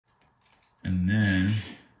And then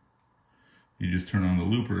you just turn on the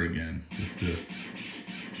looper again,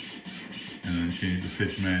 and then change the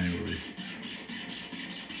pitch manually.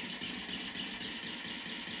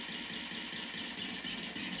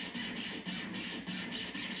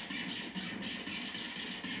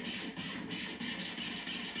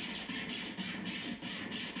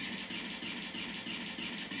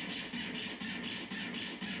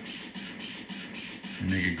 And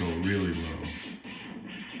make it go really low.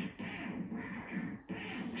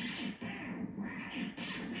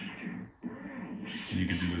 You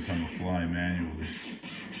can do this on the fly manually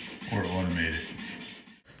or automate it.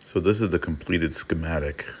 So this is the completed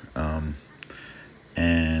schematic,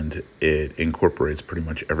 and it incorporates pretty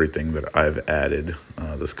much everything that I've added.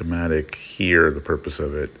 The schematic here, the purpose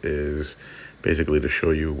of it is basically to show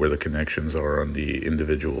you where the connections are on the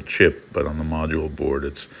individual chip, but on the module board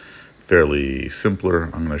it's fairly simpler.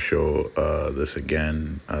 I'm going to show this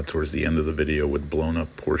again towards the end of the video with blown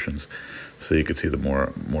up portions so you can see the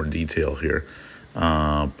more detail here.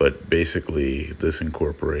 But basically this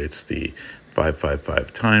incorporates the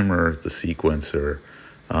 555 timer, the sequencer,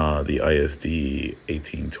 the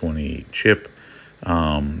ISD1820 chip,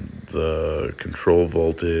 the control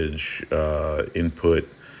voltage input,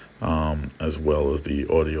 as well as the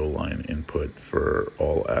audio line input for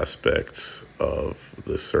all aspects of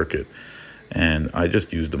the circuit. And I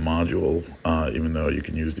just used the module, even though you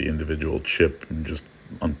can use the individual chip and just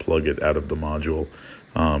unplug it out of the module,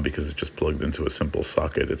 because it's just plugged into a simple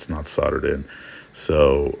socket. It's not soldered in.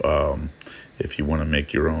 So if you want to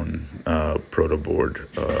make your own proto board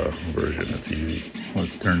version, it's easy.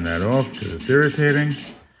 Let's turn that off because it's irritating.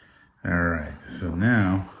 All right, so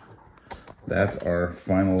now that's our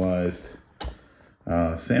finalized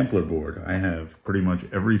sampler board. I have pretty much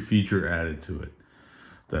every feature added to it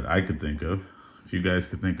that I could think of. If you guys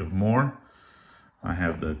could think of more, I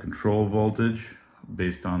have the control voltage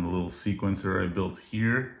based on the little sequencer I built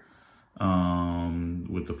here,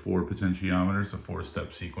 with the 4 potentiometers, a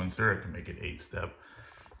 4-step sequencer. I can make it 8-step.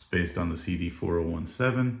 It's based on the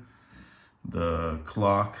CD4017. The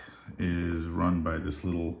clock is run by this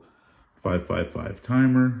little 555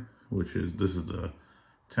 timer, this is the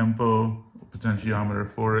tempo potentiometer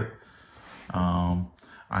for it. I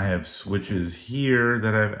have switches here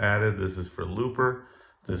that I've added. This is for looper.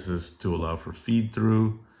 This is to allow for feed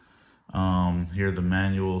through. Here are the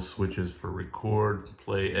manual switches for record,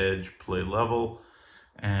 play edge, play level,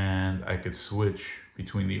 and I could switch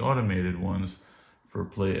between the automated ones for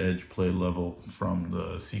play edge, play level from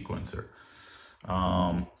the sequencer.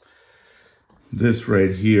 This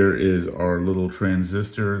right here is our little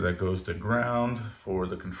transistor that goes to ground for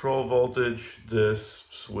the control voltage. This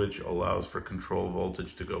switch allows for control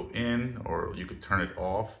voltage to go in, or you could turn it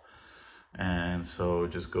off. And so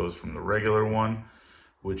it just goes from the regular one,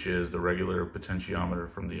 which is the regular potentiometer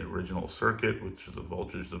from the original circuit, which is the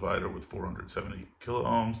voltage divider with 470 kilo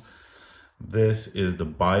ohms. This is the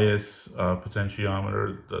bias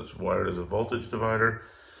potentiometer that's wired as a voltage divider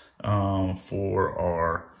for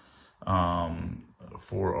our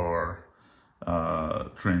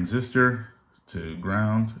transistor to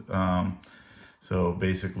ground. So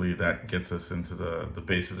basically that gets us into the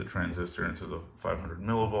base of the transistor into the 500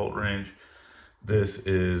 millivolt range. This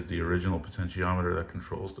is the original potentiometer that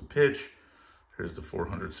controls the pitch. Here's the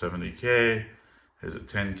 470K, here's a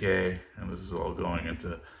 10K, and this is all going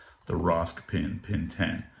into the ROSC pin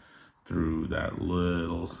 10, through that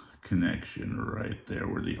little connection right there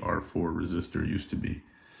where the R4 resistor used to be.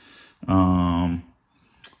 And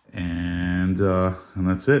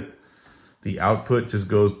that's it. The output just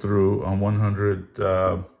goes through a 100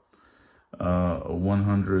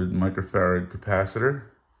 microfarad capacitor,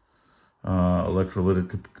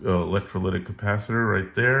 electrolytic capacitor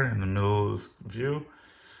right there in the middle of this view,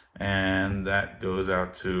 and that goes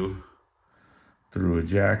out through a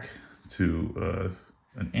jack to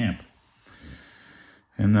an amp,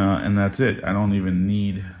 and that's it. I don't even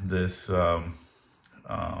need this op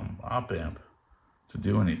amp to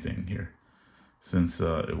do anything here, since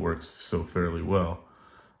it works so fairly well.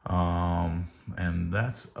 And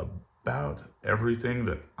that's about everything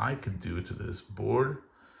that I could do to this board.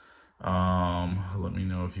 Let me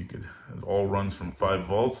know if you could. It all runs from 5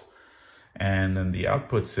 volts, and then the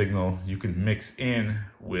output signal you can mix in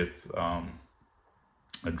with a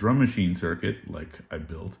drum machine circuit like I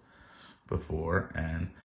built before. And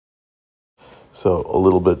so a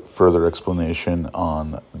little bit further explanation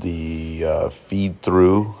on the feed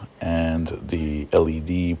through and the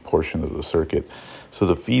LED portion of the circuit. So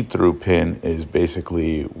the feed through pin is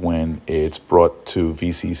basically when it's brought to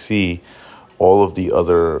VCC, all of the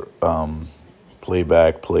other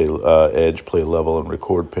playback, play edge, play level, and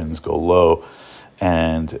record pins go low.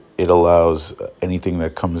 And it allows anything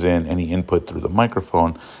that comes in, any input through the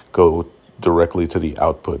microphone, go directly to the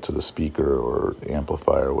output, to the speaker or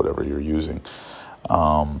amplifier, or whatever you're using.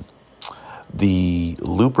 The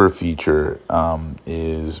looper feature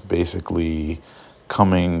is basically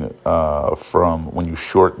coming from when you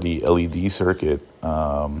short the LED circuit,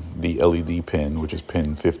 the LED pin, which is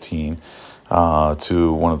pin 15,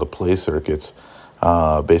 to one of the play circuits.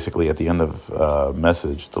 Basically, at the end of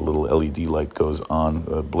message, the little LED light goes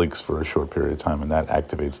on, blinks for a short period of time, and that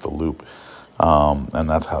activates the loop. And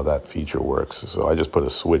that's how that feature works. So I just put a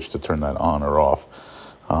switch to turn that on or off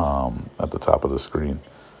at the top of the screen.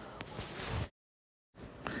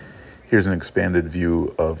 Here's an expanded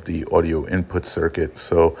view of the audio input circuit.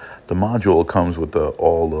 So the module comes with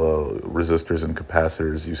all the resistors and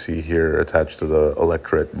capacitors you see here attached to the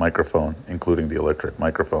electret microphone, including the electret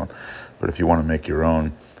microphone. But if you want to make your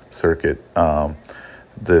own circuit,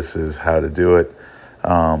 this is how to do it.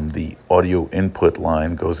 The audio input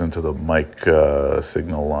line goes into the mic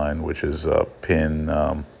signal line, which is pin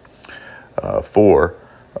 4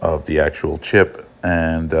 of the actual chip.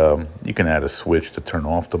 And you can add a switch to turn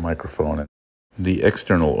off the microphone. The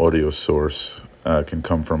external audio source can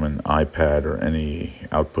come from an iPad or any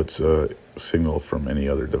output signal from any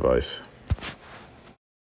other device.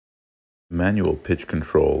 Manual pitch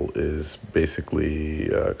control is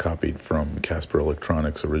basically copied from Casper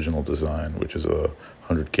Electronics' original design, which is a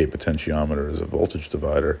 100K potentiometer as a voltage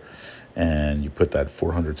divider, and you put that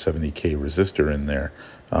 470K resistor in there.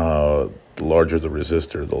 The larger the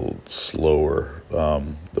resistor, the slower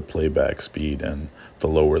the playback speed and the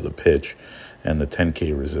lower the pitch. And the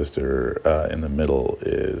 10K resistor in the middle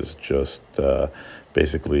is just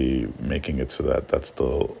basically making it so that that's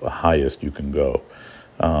the highest you can go.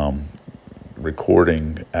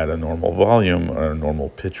 Recording at a normal volume or a normal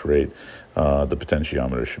pitch rate, the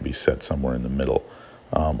potentiometer should be set somewhere in the middle.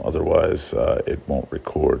 Otherwise, it won't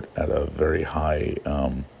record at a very high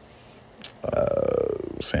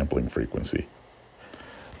sampling frequency.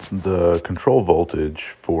 The control voltage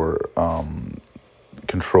for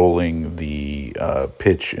controlling the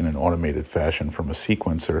pitch in an automated fashion from a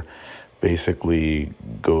sequencer basically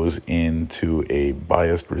goes into a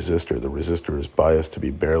biased resistor. The resistor is biased to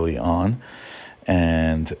be barely on,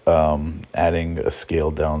 and adding a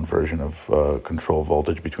scaled down version of control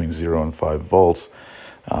voltage between 0 and 5 volts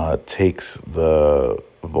takes the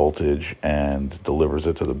voltage and delivers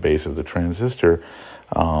it to the base of the transistor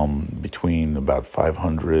between about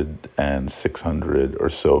 500 and 600 or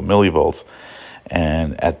so millivolts.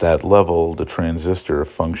 And at that level, the transistor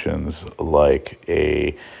functions like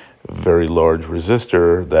a very large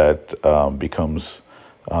resistor that becomes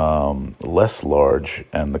less large,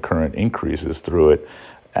 and the current increases through it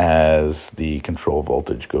as the control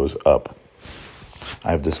voltage goes up.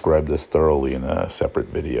 I've described this thoroughly in a separate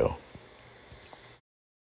video.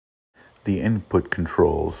 The input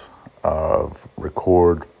controls of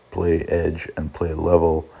record, play edge, and play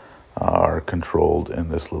level are controlled in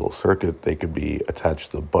this little circuit. They could be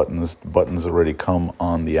attached to buttons. Buttons already come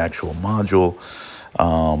on the actual module,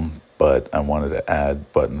 but I wanted to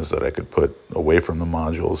add buttons that I could put away from the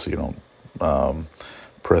module so you don't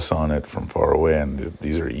press on it from far away, and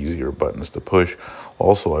these are easier buttons to push.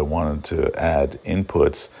 Also, I wanted to add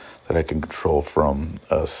inputs that I can control from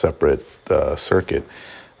a separate circuit,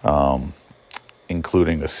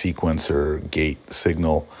 including a sequencer gate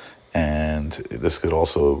signal, and this could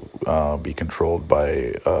also be controlled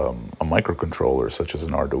by a microcontroller such as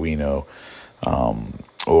an Arduino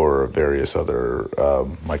or various other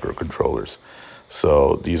microcontrollers.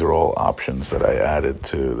 So these are all options that I added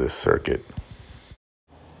to this circuit.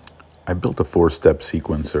 I built a 4-step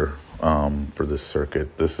sequencer for this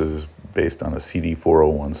circuit. This is based on a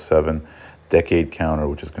CD4017 decade counter,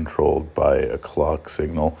 which is controlled by a clock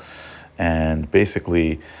signal. And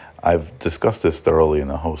basically, I've discussed this thoroughly in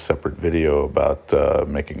a whole separate video about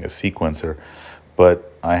making a sequencer,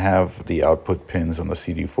 but I have the output pins on the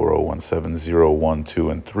CD4017 0, 1, 2,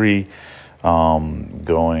 and 3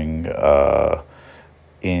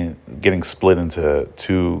 getting split into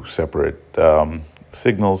 2 separate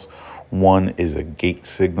signals. One is a gate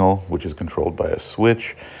signal, which is controlled by a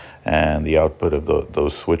switch, and the output of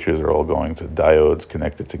those switches are all going to diodes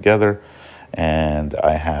connected together. And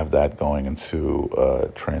I have that going into a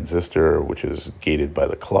transistor, which is gated by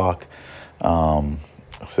the clock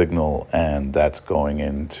signal, and that's going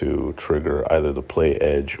in to trigger either the play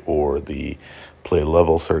edge or the play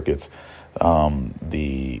level circuits.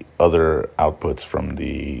 The other outputs from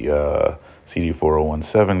the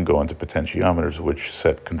CD4017 go into potentiometers, which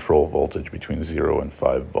set control voltage between 0 and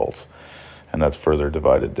 5 volts. and that's further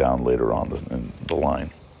divided down later on in the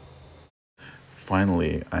line.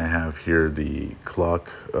 Finally, I have here the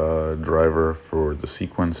clock driver for the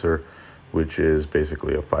sequencer, which is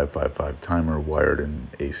basically a 555 timer wired in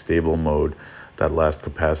a stable mode. That last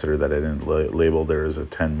capacitor that I didn't label there is a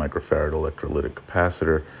 10 microfarad electrolytic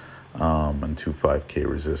capacitor and two 5K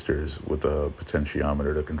resistors with a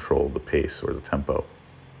potentiometer to control the pace or the tempo.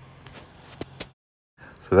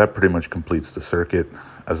 So that pretty much completes the circuit.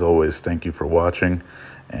 As always, thank you for watching,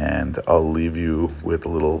 and I'll leave you with a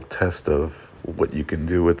little test of what you can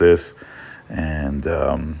do with this, and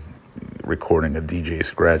recording a DJ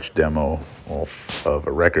scratch demo of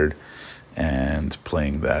a record and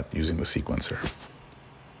playing that using the sequencer.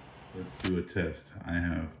 Let's do a test. I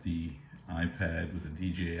have the iPad with a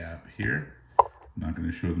DJ app here. I'm not going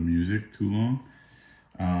to show the music too long.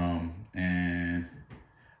 And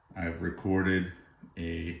I've recorded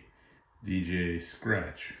a DJ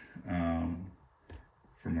scratch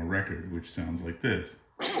from a record, which sounds like this.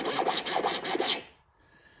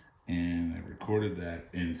 And I recorded that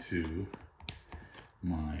into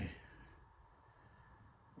my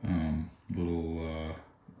little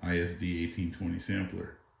ISD1820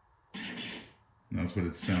 sampler. And that's what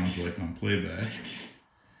it sounds like on playback.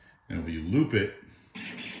 And if you loop it,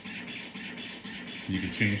 you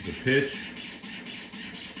can change the pitch.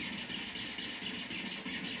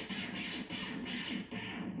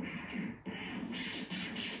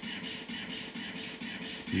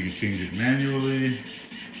 You can change it manually.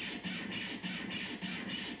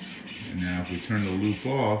 And now if we turn the loop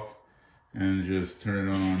off and just turn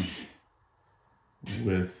it on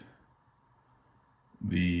with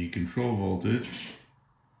the control voltage,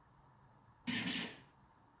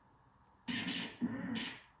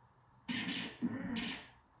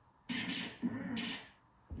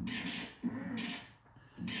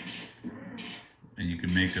 and you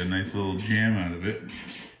can make a nice little jam out of it.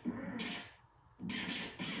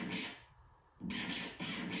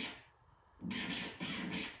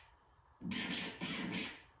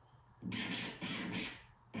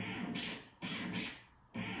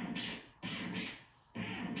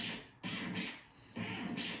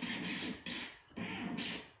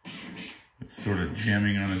 It's sort of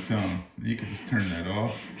jamming on its own. You can just turn that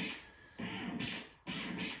off, and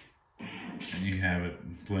you have it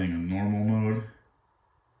playing a normal mode,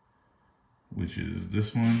 which is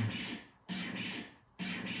this one.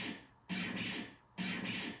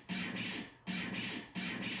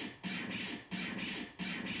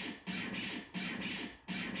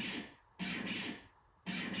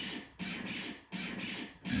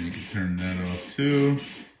 And you can turn that off too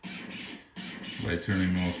by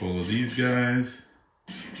turning off all of these guys.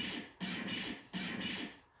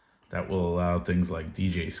 That will allow things like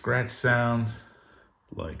DJ scratch sounds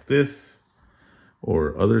like this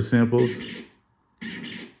or other samples.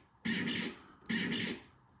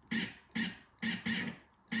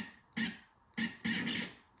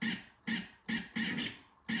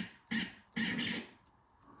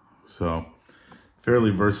 So fairly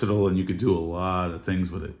versatile, and you could do a lot of things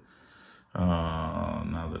with it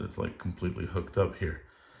now that it's like completely hooked up here.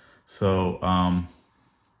 So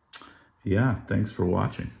yeah, thanks for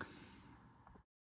watching.